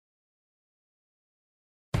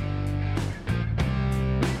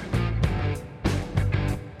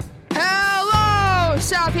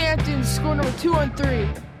with 2 on 3.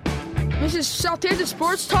 This is Southampton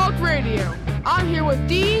Sports Talk Radio. I'm here with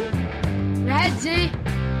Dean, Reggie,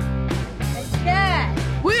 and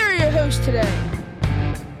Chad. We are your hosts today.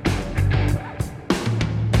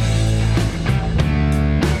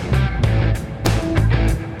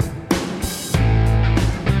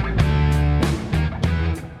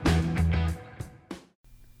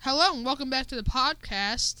 Hello and welcome back to the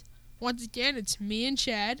podcast. Once again, it's me and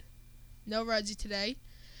Chad. No Reggie today.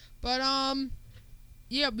 But,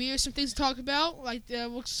 yeah, we have some things to talk about. Like,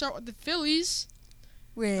 we'll start with the Phillies.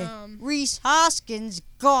 With Rhys Hoskins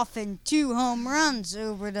golfing 2 home runs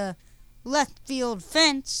over the left field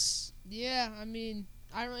fence. Yeah, I mean,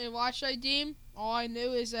 I didn't really watch that game. All I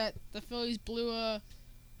knew is that the Phillies blew a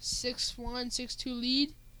 6-1, 6-2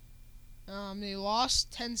 lead. They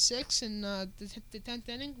lost 10-6 in the 10th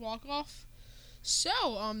inning walk-off.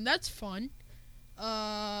 So, that's fun.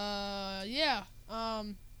 Yeah.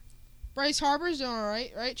 Bryce Harper's doing all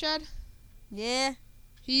right, right, Chad? Yeah.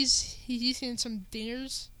 He's seen some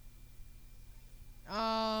dingers.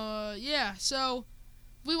 Yeah. So,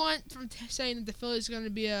 we went from saying that the Phillies are going to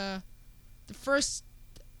be the first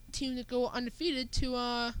team to go undefeated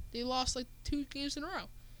to they lost like 2 games in a row.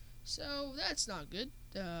 So that's not good.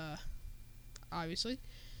 Obviously.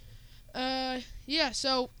 Yeah,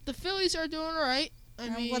 so the Phillies are doing all right. I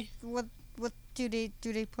mean, what do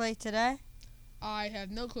they play today? I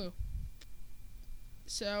have no clue.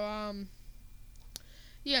 So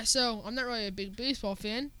yeah, so I'm not really a big baseball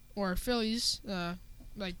fan or Phillies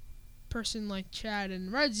like person like Chad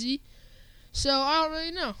and Reggie. So I don't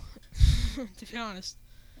really know to be honest.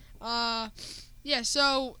 Yeah,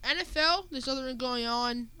 so NFL, there's nothing going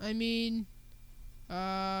on. I mean,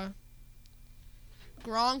 Gronk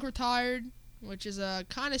retired, which is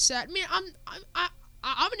kind of sad. I mean, I'm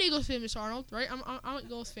an Eagles fan, Miss Arnold, right? I'm an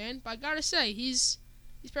Eagles fan, but I gotta say he's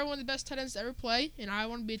probably one of the best tight ends to ever play, and I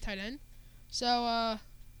want to be a tight end. So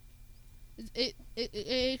it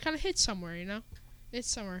kind of hits somewhere, you know. It's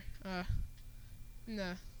somewhere,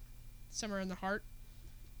 somewhere in the heart,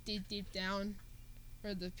 deep down,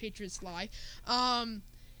 where the Patriots lie.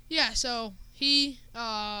 Yeah. So he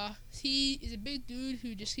is a big dude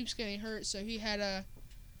who just keeps getting hurt, so he had to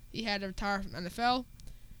retire from NFL.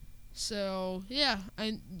 So yeah,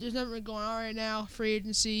 there's nothing really going on right now. Free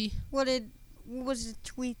agency. What was the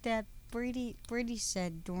tweet that Brady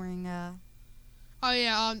said during Oh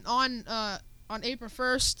yeah, on April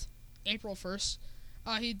 1st, he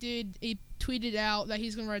tweeted out that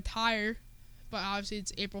he's gonna retire, but obviously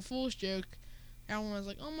it's April Fool's joke. Everyone was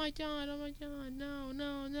like, oh my god,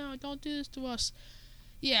 no, don't do this to us.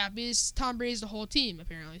 Yeah, because Tom Brady's the whole team,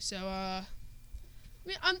 apparently. So, I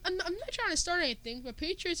mean, I'm not trying to start anything, but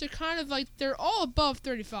Patriots are kind of like, they're all above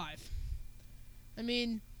 35. I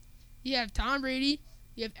mean, you have Tom Brady,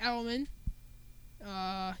 you have Edelman,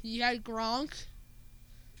 you had Gronk.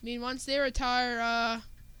 I mean, once they retire,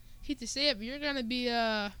 hate to say it, but you're going to be,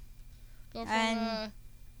 go from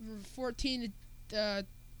 14 to,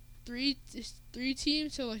 3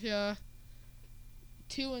 teams to like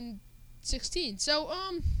 2 and 16. So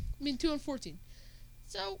 2 and 14.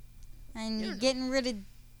 So you're getting rid of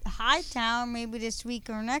Hightower maybe this week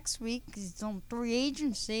or next week because it's on 3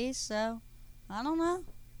 agencies. So I don't know.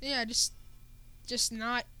 Yeah, just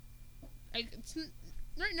not. Right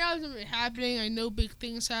now, it's not really happening. I know big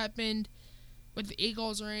things happened with the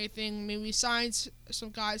Eagles or anything. I mean, we signed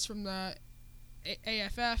some guys from the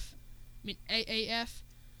AAF.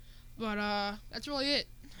 But, that's really it.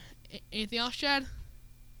 Anything else, Chad?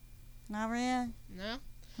 Not really. No?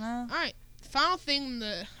 No. Alright. Final thing in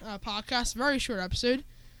the podcast, very short episode.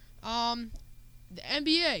 The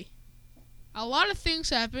NBA. A lot of things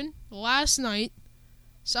happened last night.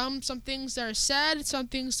 Some things that are sad, some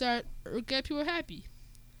things that get people happy.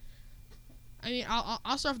 I mean,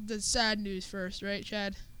 I'll start with the sad news first, right,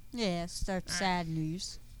 Chad? Yeah, start sad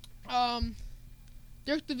news.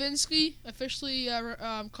 Dirk Nowitzki officially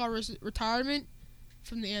called his retirement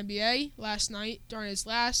from the NBA last night during his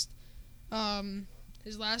last game.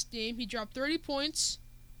 He dropped 30 points,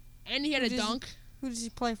 and he had a dunk. Who does he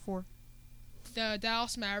play for? The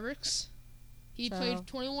Dallas Mavericks. He played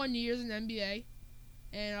 21 years in the NBA,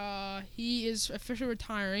 and he is officially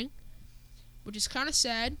retiring, which is kind of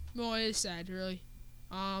sad. Well, it is sad, really.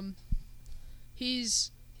 He's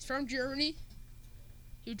from Germany.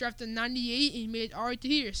 He drafted in 98, and he made it all right to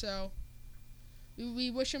here. So,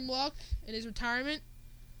 we wish him luck in his retirement.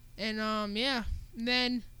 And, yeah. And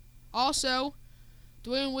then, also,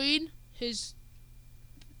 Dwayne Wade,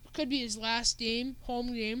 could be his last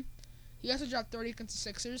home game. He also dropped 30 against the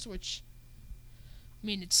Sixers, which, I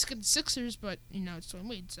mean, it's against the Sixers, but, it's Dwayne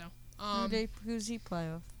Wade, so. Who does he play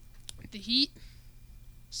with? the Heat.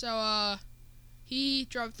 So he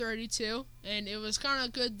dropped 32, and it was kind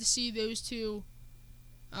of good to see those two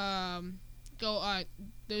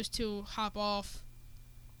those two hop off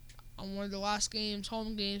on one of the last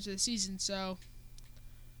home games of the season,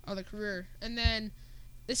 of the career. And then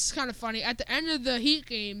this is kind of funny. At the end of the Heat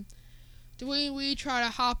game, Dwayne Wade tried to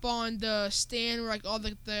hop on the stand where all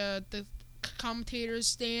the commentators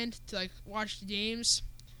stand to watch the games.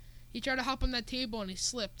 He tried to hop on that table and he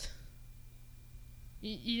slipped.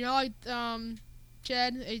 You know,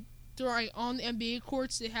 Chad, on the NBA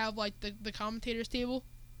courts they have the commentators table.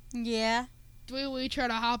 Yeah. Dwayne Wade tried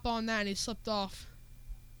to hop on that and he slipped off.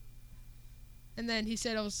 And then he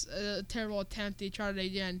said it was a terrible attempt. He tried it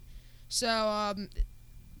again. So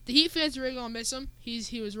the Heat fans are really gonna miss him.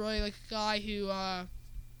 He was really a guy who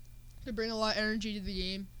could bring a lot of energy to the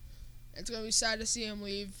game. It's gonna be sad to see him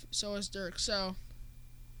leave. So is Dirk. So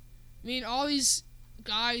I mean, all these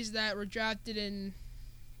guys that were drafted in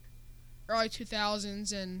early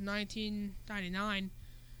 2000s and 1999,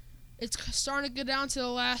 it's starting to go down to the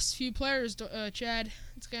last few players, Chad.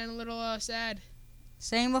 It's getting a little sad.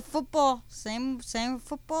 Same with football. Same with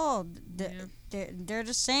football. They're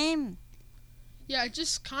the same. Yeah, it's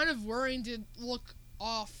just kind of worrying to look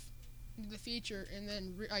off into the future and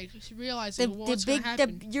then realizing what's going to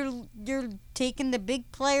happen. You're taking the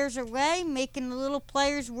big players away, making the little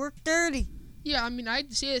players work dirty. Yeah, I mean, I hate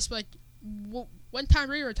to say this, but when Tom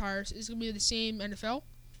Brady retires, it's going to be the same NFL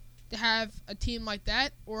to have a team like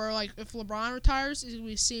that. Or if LeBron retires, it's going to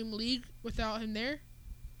be the same league without him there.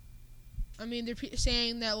 I mean, they're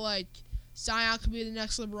saying that Zion could be the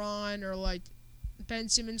next LeBron, or Ben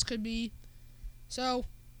Simmons could be. So,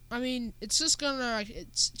 I mean, it's just gonna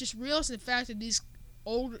it's just realizing the fact that these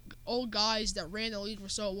old guys that ran the league for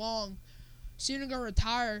so long soon are gonna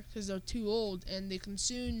retire because they're too old, and they can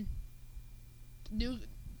soon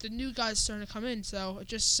the new guys starting to come in. So it's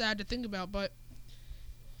just sad to think about. But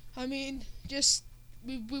I mean, just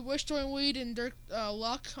we wish Dwayne Wade and Dirk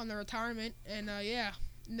luck on their retirement, and yeah.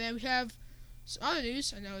 And then we have some other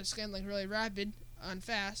news. I know it's getting really rapid and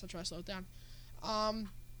fast. I'll try to slow it down.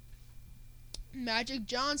 Magic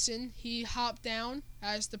Johnson, he hopped down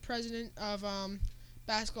as the president of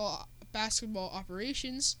basketball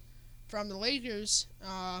operations from the Lakers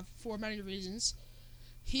for many reasons.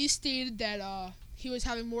 He stated that he was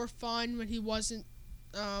having more fun when he wasn't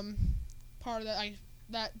part of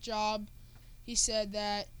that job. He said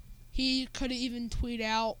that he could even tweet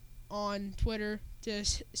out on Twitter to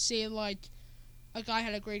say a guy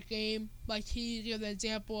had a great game. He gave the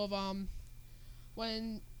example of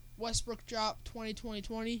when Westbrook dropped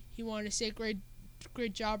 2020. He wanted to say great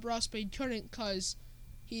job, Russ, but he couldn't because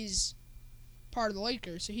he's part of the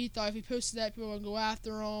Lakers. So he thought if he posted that, people would go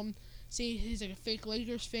after him, say he's a fake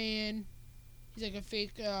Lakers fan. He's a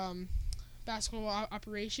fake basketball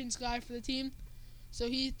operations guy for the team. So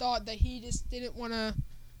he thought that he just didn't want to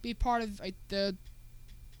be part of the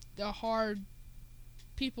hard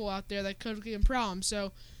people out there that could get him problems.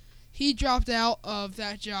 So he dropped out of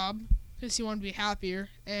that job because he wanted to be happier.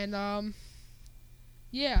 And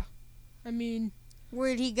yeah, I mean,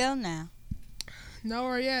 where'd he go now?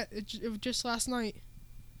 Nowhere yet. It was just last night.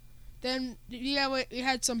 Then yeah, we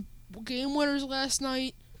had some game winners last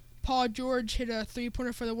night. Paul George hit a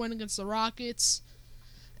 3-pointer for the win against the Rockets,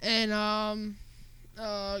 and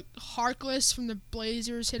Harkless from the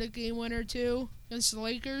Blazers hit a game winner too against the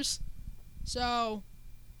Lakers. So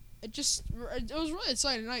it was really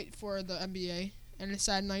exciting night for the NBA, and a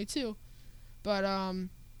sad night too. But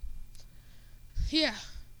yeah,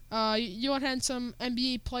 you want to have some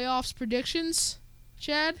NBA playoffs predictions,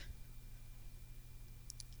 Chad?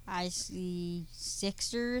 I see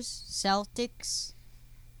Sixers, Celtics,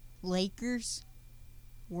 Lakers,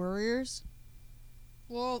 Warriors.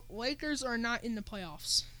 Well, Lakers are not in the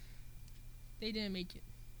playoffs. They didn't make it.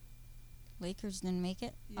 Lakers didn't make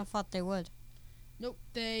it? Yep. I thought they would. Nope,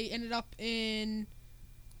 they ended up in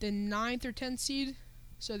the 9th or 10th seed,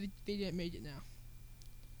 so they didn't make it now.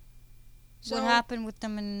 So, what happened with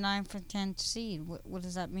them in the 9th or 10th seed? What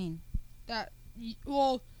does that mean?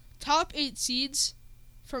 Top 8 seeds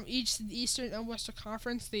from each the Eastern and Western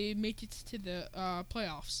Conference, they made it to the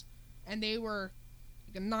playoffs, and they were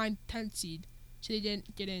a 9th, 10th seed, so they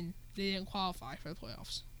didn't get in. They didn't qualify for the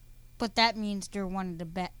playoffs. But that means they're one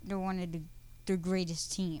of the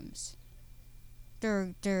greatest teams.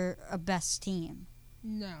 They're a best team.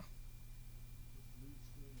 No.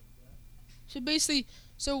 So basically,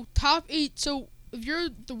 top 8. So if you're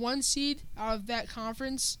the 1 seed out of that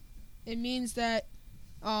conference, it means that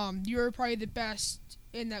you're probably the best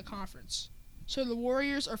in that conference. So the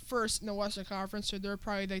Warriors are first in the Western Conference, so they're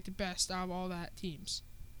probably the best out of all that teams.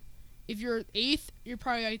 if you're 8th, you're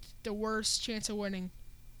probably like the worst chance of winning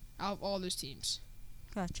out of all those teams.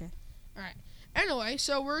 Gotcha. All right. Anyway,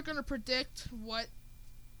 so we're gonna predict what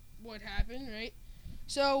happened, right?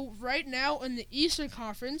 So right now in the Eastern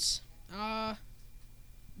Conference,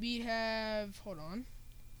 we have. Hold on.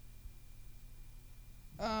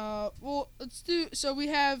 Well, let's do. So we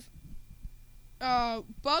have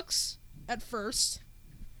Bucks at first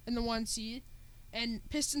in the 1 seed, and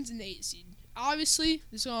Pistons in the 8 seed. Obviously,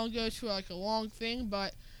 this is gonna go to like a long thing,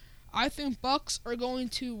 but I think Bucks are going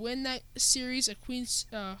to win that series a clean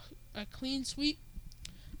sweep,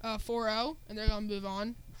 4-0, and they're gonna move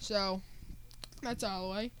on. So that's out of the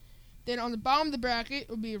way. Then on the bottom of the bracket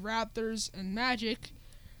will be Raptors and Magic.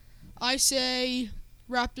 I say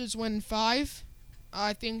Raptors win 5.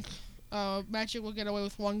 I think Magic will get away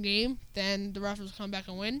with 1 game. Then the Raptors will come back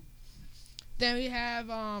and win. Then we have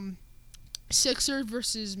Sixers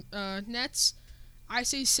versus Nets. I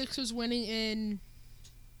say Sixers winning in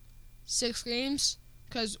 6 games,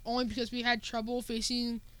 only because we had trouble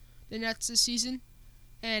facing the Nets this season,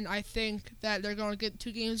 and I think that they're going to get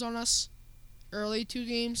 2 games on us, early 2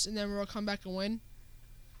 games, and then we'll come back and win.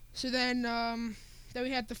 So then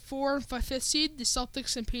we have the 4 and 5th seed, the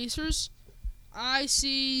Celtics and Pacers. I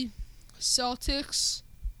see Celtics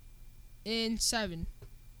in 7.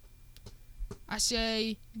 I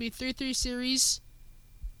say be 3-3 series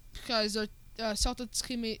because the Celtics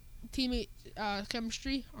teammate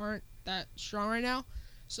chemistry aren't that strong right now.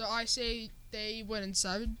 So I say they win in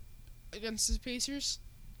 7 against the Pacers,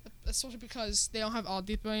 especially because they don't have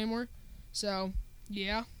Oladipo anymore. So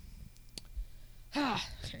yeah.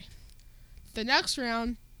 Okay. The next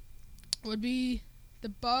round would be the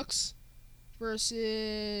Bucks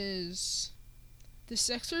versus the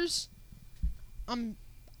Sixers. I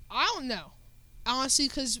don't know, honestly,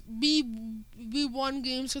 because we won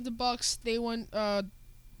games with the Bucks. They won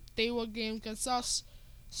game against us.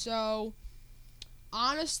 So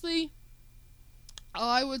honestly,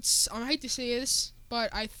 I hate to say this, but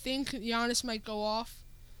I think Giannis might go off.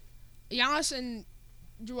 Giannis and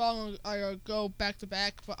Joel are go back to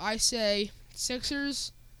back, but I say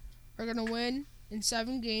Sixers are gonna win in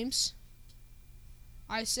 7 games.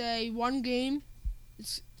 I say 1 game.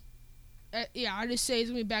 I just say it's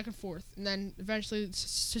gonna be back and forth, and then eventually the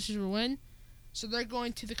Sixers will win. So they're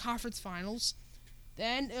going to the conference finals.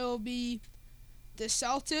 Then it will be the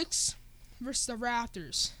Celtics versus the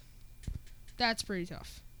Raptors. That's pretty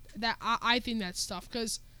tough. I think that's tough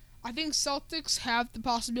because I think Celtics have the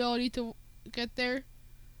possibility to get there,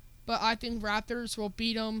 but I think Raptors will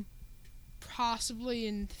beat them possibly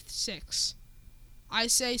in 6. I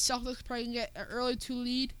say Celtics probably can get an early 2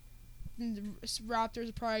 lead, and the Raptors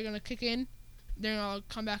are probably going to kick in. They're going to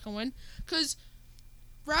come back and win. Because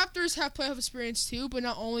Raptors have playoff experience too, but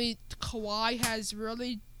not only Kawhi has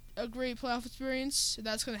really a great playoff experience, so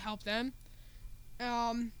that's going to help them.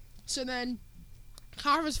 So then,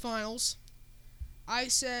 conference finals, I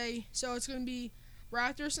say, so it's going to be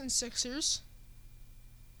Raptors and Sixers.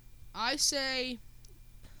 I say,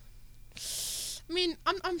 I mean,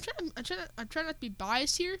 I'm trying not to be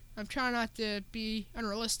biased here. I'm trying not to be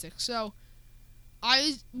unrealistic. So,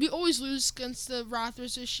 we always lose against the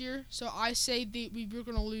Raptors this year. So I say we're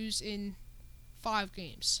gonna lose in 5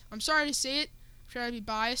 games. I'm sorry to say it. I'm trying to be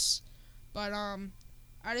biased, but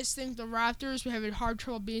I just think the Raptors, we have a hard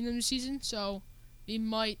trouble beating them this season. So we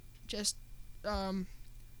might just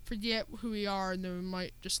forget who we are, and then we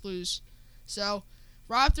might just lose. So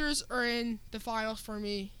Raptors are in the finals for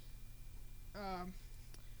me.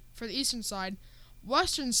 For the Eastern side.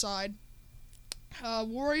 Western side,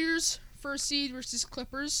 Warriors first seed versus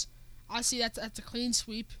Clippers. I see that's a clean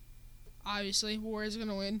sweep. Obviously, Warriors are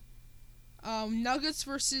gonna win. Nuggets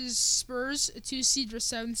versus Spurs, a 2 seed versus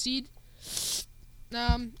 7 seed.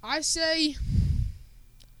 I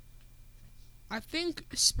think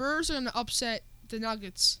Spurs are gonna upset the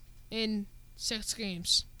Nuggets in 6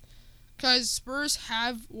 games, because Spurs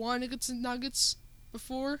have won against the Nuggets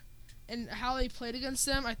before. And how they played against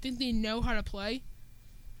them, I think they know how to play.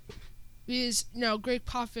 Because Greg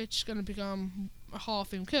Popovich is going to become a Hall of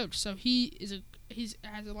Fame coach, so he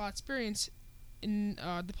has a lot of experience in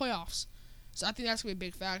the playoffs. So I think that's going to be a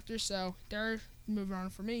big factor. So they're moving on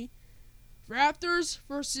for me. Raptors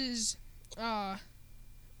versus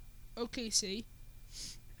OKC.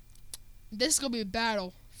 This is going to be a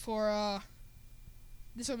battle for.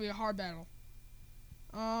 This is going to be a hard battle.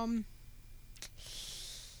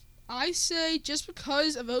 I say just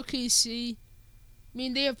because of OKC, I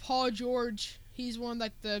mean, they have Paul George. He's one of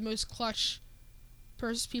like the most clutch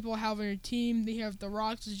people have on your team. They have the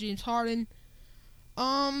Rockets, James Harden.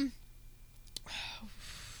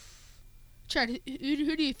 Chad,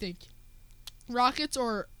 who do you think? Rockets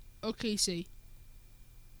or OKC?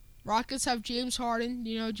 Rockets have James Harden.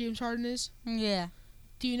 Do you know who James Harden is? Yeah.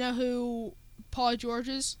 Do you know who Paul George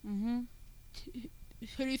is? Mhm.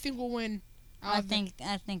 Who do you think will win? I think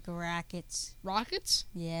Rockets. Rockets.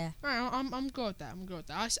 Yeah. All right, I'm good with that.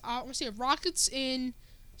 I want to say Rockets in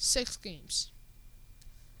 6 games.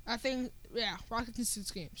 I think Rockets in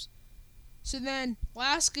 6 games. So then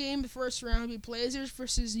last game, the first round, will be Blazers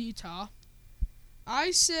versus Utah.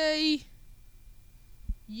 I say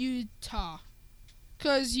Utah,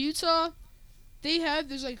 cause Utah,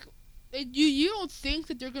 you don't think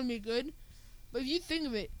that they're gonna be good, but if you think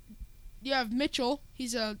of it, you have Mitchell. He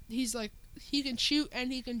can shoot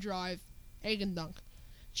and he can drive and he can dunk.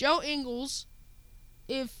 Joe Ingles,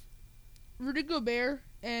 if Rudy Gobert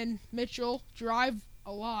and Mitchell drive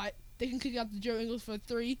a lot, they can kick out to Joe Ingles for a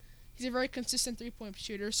 3. He's a very consistent 3-point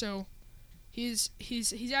shooter, so he's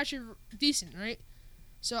actually decent, right?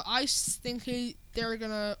 So I think they're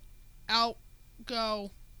gonna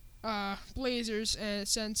outgo Blazers,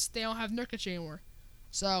 since they don't have Nurkic anymore.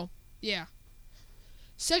 So yeah.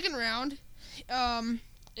 Second round,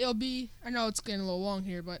 it'll be, I know it's getting a little long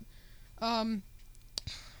here, but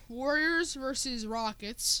Warriors versus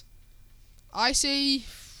Rockets. I think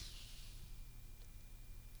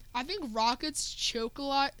Rockets choke a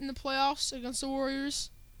lot in the playoffs against the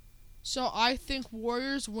Warriors. So I think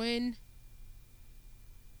Warriors win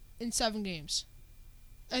in 7 games.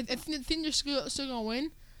 I think they're still going to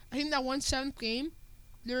win. I think that 7th game,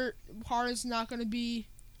 their Harden's not going to be.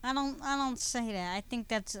 I don't say that. I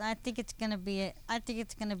think it's gonna be a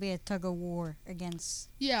tug of war against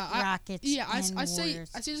Rockets. And I say Warriors.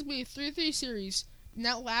 it's gonna be a 3-3 series. In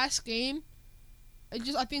that last game, I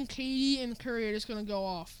think KD and Curry are just gonna go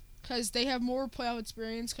off because they have more playoff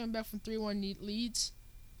experience coming back from 3-1 leads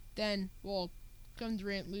than Kevin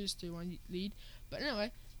Durant lose 3-1 lead. But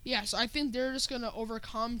anyway, so I think they're just gonna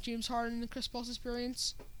overcome James Harden and Chris Paul's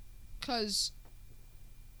experience because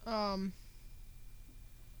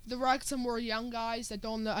the Rockets have more young guys that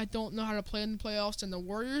don't know how to play in the playoffs than the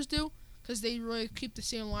Warriors do, because they really keep the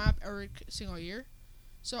same lineup every single year.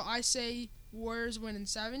 So I say Warriors win in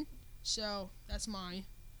 7. So that's my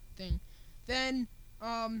thing. Then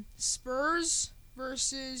Spurs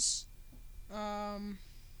versus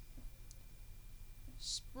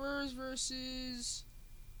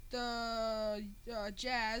the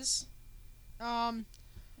Jazz. I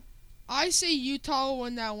say Utah will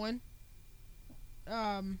win that one.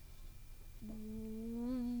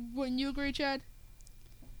 Wouldn't you agree, Chad?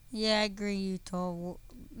 Yeah, I agree, Utah.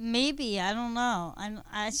 Maybe, I don't know.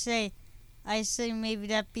 I say maybe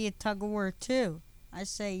that'd be a tug of war too. I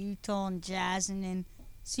say Utah and Jazz, and then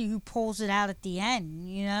see who pulls it out at the end.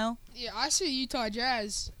 You know? Yeah, I say Utah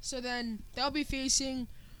Jazz. So then they'll be facing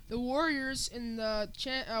the Warriors in the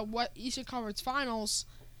Eastern Conference Finals.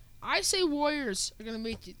 I say Warriors are gonna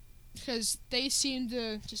make it because they seem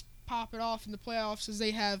to just pop it off in the playoffs, as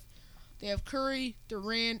they have Curry,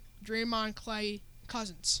 Durant, Draymond, Clay,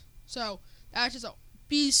 Cousins. So that's just a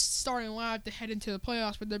beast starting lineup to head into the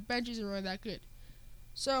playoffs, but their bench isn't really that good.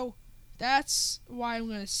 So that's why I'm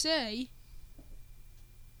gonna say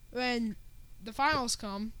when the finals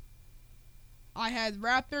come, I had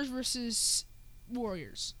Raptors versus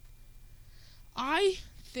Warriors. I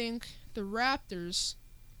think the Raptors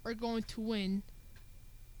are going to win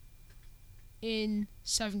in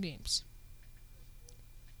 7 games.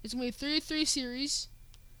 It's going to be a 3-3 series.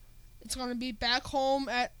 It's going to be back home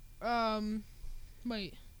at I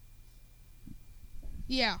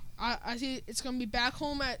see it's going to be back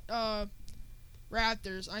home at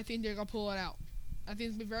Raptors. I think they're going to pull it out. I think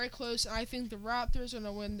it's going to be very close. I think the Raptors are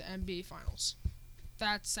going to win the NBA Finals.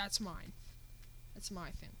 That's mine. That's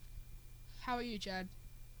my thing. How about you, Chad?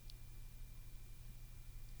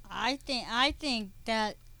 I think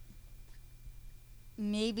that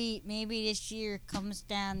maybe this year comes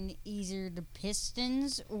down to either the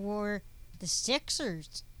Pistons or the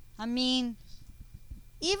Sixers. I mean,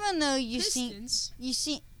 even though you seen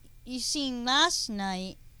last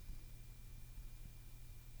night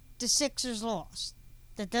the Sixers lost.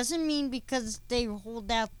 That doesn't mean because they hold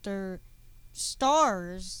out their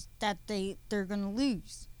stars that they're gonna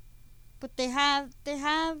lose. But they have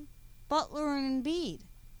Butler and Embiid.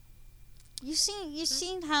 You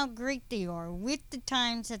seen how great they are with the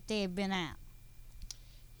times that they have been out.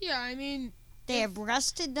 Yeah, I mean, they have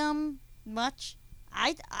rested them much.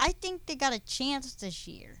 I think they got a chance this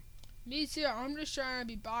year. Me too. I'm just trying to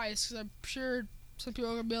be biased because I'm sure some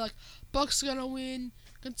people are gonna be like, Bucks gonna win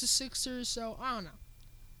against the Sixers. So I don't know.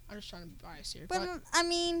 I'm just trying to be biased here. But I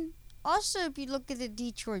mean, also if you look at the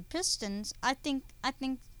Detroit Pistons, I think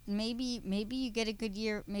maybe you get a good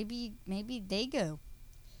year. Maybe they go.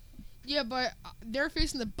 Yeah, but they're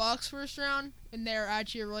facing the Bucks first round, and they're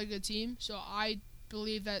actually a really good team. So I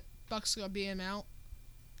believe that Bucks gonna beat them out.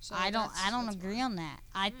 So I don't agree on that.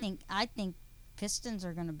 I think Pistons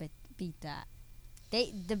are gonna beat that.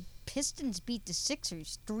 The Pistons beat the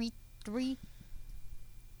Sixers 3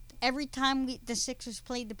 every time the Sixers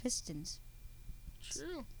played the Pistons.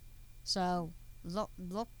 True. So look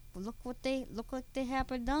what they look like they have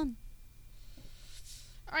done.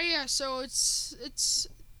 Oh yeah, so it's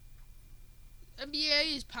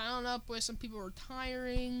NBA is piling up with some people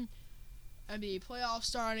retiring, NBA playoffs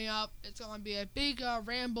starting up. It's gonna be a big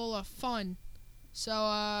ramble of fun.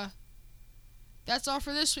 So that's all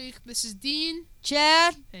for this week. This is Dean,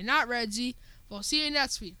 Chad, and not Redsy. We'll see you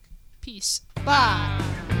next week. Peace. bye.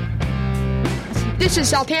 This is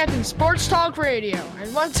Southampton Sports Talk Radio,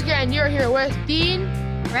 and once again, you're here with Dean,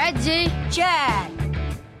 Reggie, Chad.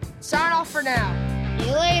 Sign off for now. See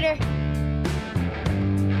you later.